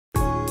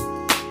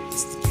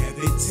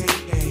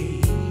T.E.YE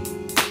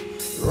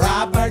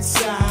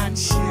Robertson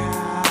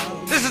Show.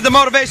 This is the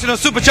motivational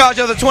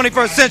supercharger of the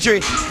 21st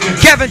century.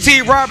 Kevin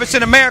T.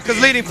 Robertson, America's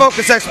leading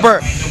focus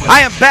expert.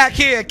 I am back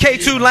here at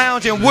K2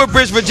 Lounge in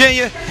Woodbridge,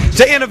 Virginia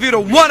to interview the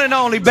one and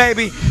only,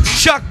 baby,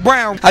 Chuck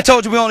Brown. I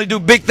told you we only do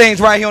big things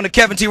right here on the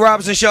Kevin T.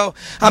 Robertson Show.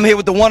 I'm here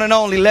with the one and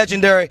only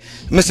legendary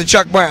Mr.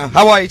 Chuck Brown.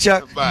 How are you,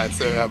 Chuck? Fine,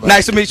 sir. How about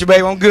nice to meet you,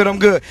 baby. I'm good, I'm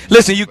good.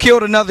 Listen, you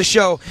killed another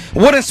show.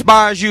 What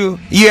inspires you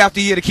year after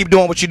year to keep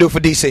doing what you do for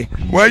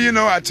DC? Well, you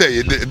know, I tell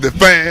you, the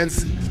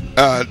fans,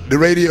 the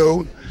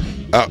radio,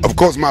 of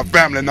course, my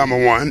family,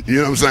 number one, you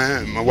know what I'm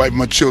saying? My wife,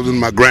 my children,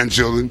 my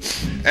grandchildren.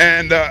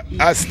 And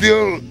I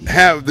still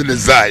have the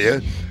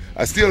desire.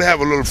 I still have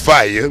a little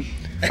fire.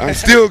 I'm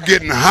still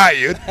getting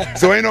hired,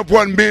 so ain't no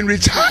point in being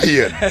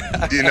retired.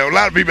 You know, a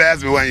lot of people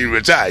ask me when you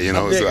retire, you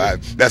know, so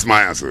that's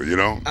my answer, you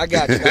know. I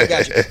got you, I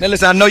got you. Now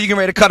listen, I know you're getting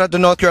ready to cut up to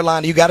North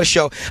Carolina. You got a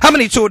show. How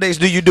many tour days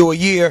do you do a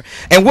year,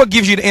 and what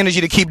gives you the energy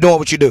to keep doing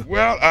what you do?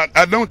 Well,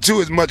 I don't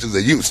tour as much as I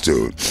used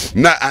to.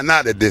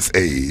 Not at this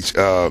age.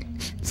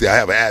 See, I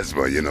have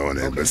asthma, you know, and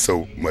there's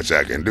so much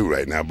I can do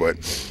right now. But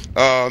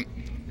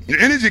the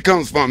energy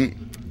comes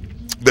from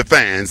the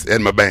fans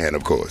and my band,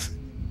 of course.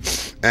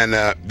 And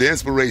the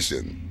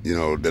inspiration, you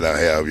know, that I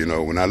have, you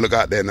know, when I look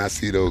out there and I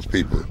see those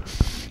people,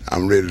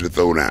 I'm ready to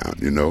throw down,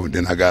 you know.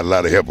 Then I got a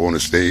lot of help on the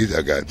stage.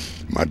 I got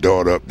my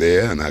daughter up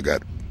there, and I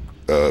got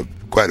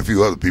quite a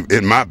few other people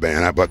in my band.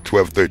 I have about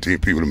 12, 13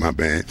 people in my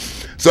band.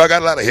 So I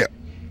got a lot of help.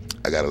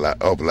 I got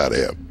awful lot of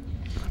help.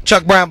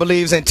 Chuck Brown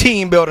believes in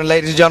team building,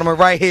 ladies and gentlemen.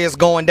 Right here is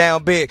going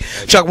down big.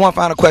 Chuck, one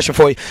final question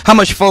for you. How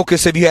much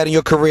focus have you had in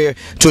your career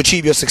to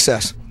achieve your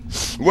success?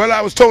 Well,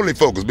 I was totally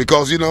focused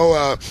because, you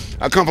know,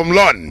 I come from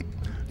Lawton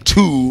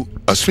to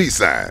a street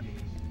sign.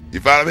 You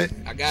follow me?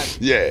 I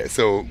got you. Yeah,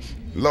 so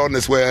Lawton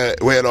is where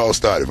it all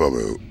started for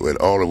me, where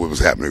all of what was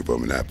happening for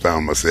me. And I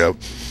found myself,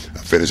 I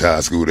finished high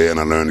school there, and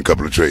I learned a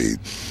couple of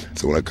trades.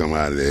 So when I come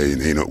out of there,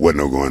 you know, wasn't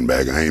no going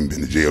back. I ain't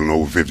been to jail in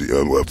over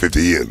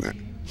 50 years now.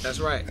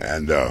 That's right.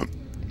 And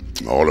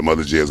all them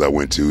other jails I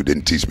went to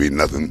didn't teach me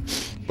nothing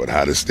but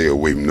how to stay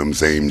away from them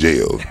same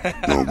jails.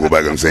 Don't go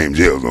back in them same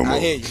jails no more. I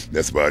hear you.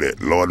 That's about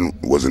it. Lawton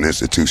was an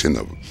institution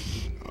of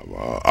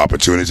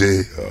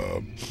opportunity,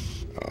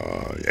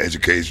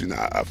 education.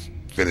 I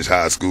finished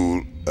high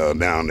school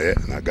down there,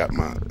 and I got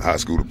my high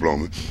school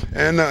diploma.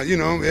 And, you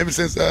know, ever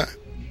since I've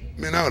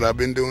been out, I've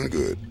been doing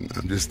good.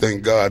 I just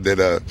thank God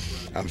that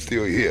I'm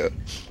still here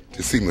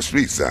to see my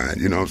street sign,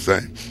 you know what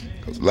I'm saying?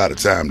 Because a lot of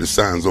times the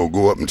signs don't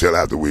go up until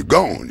after we're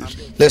gone. You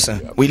see.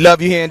 Listen, we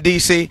love you here in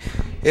D.C.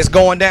 It's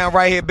going down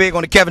right here big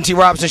on the Kevin T.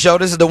 Robertson Show.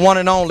 This is the one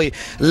and only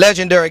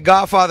legendary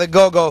Godfather of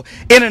Go-go,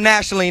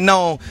 internationally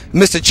known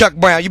Mr. Chuck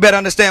Brown. You better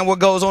understand what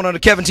goes on the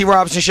Kevin T.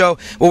 Robertson Show,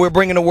 where we're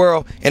bringing the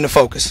world into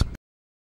focus.